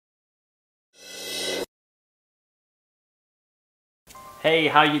Hey,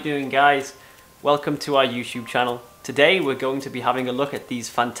 how you doing guys? Welcome to our YouTube channel. Today we're going to be having a look at these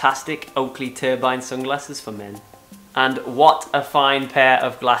fantastic Oakley Turbine sunglasses for men. And what a fine pair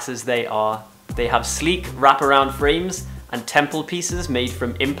of glasses they are. They have sleek wraparound frames and temple pieces made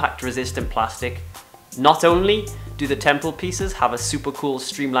from impact resistant plastic. Not only do the temple pieces have a super cool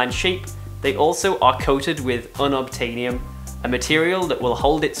streamlined shape, they also are coated with unobtainium, a material that will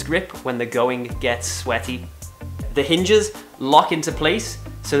hold its grip when the going gets sweaty. The hinges lock into place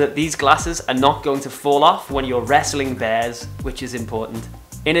so that these glasses are not going to fall off when you're wrestling bears, which is important.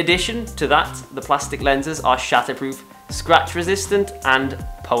 In addition to that, the plastic lenses are shatterproof, scratch resistant and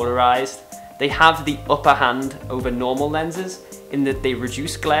polarized. They have the upper hand over normal lenses in that they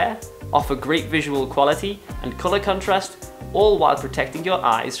reduce glare, offer great visual quality and color contrast, all while protecting your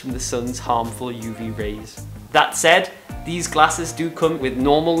eyes from the sun's harmful UV rays. That said, these glasses do come with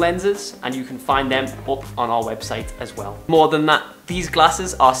normal lenses and you can find them up on our website as well. More than that, these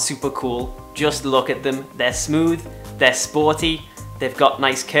glasses are super cool. Just look at them. They're smooth, they're sporty, they've got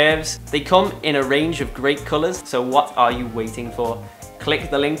nice curves. They come in a range of great colors, so what are you waiting for? Click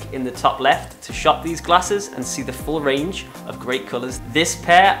the link in the top left to shop these glasses and see the full range of great colors. This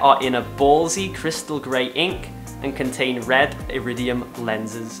pair are in a ballsy crystal gray ink and contain red iridium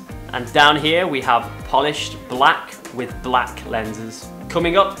lenses. And down here we have polished black with black lenses.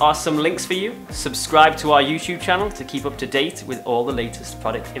 Coming up are some links for you. Subscribe to our YouTube channel to keep up to date with all the latest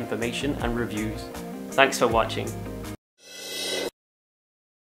product information and reviews. Thanks for watching.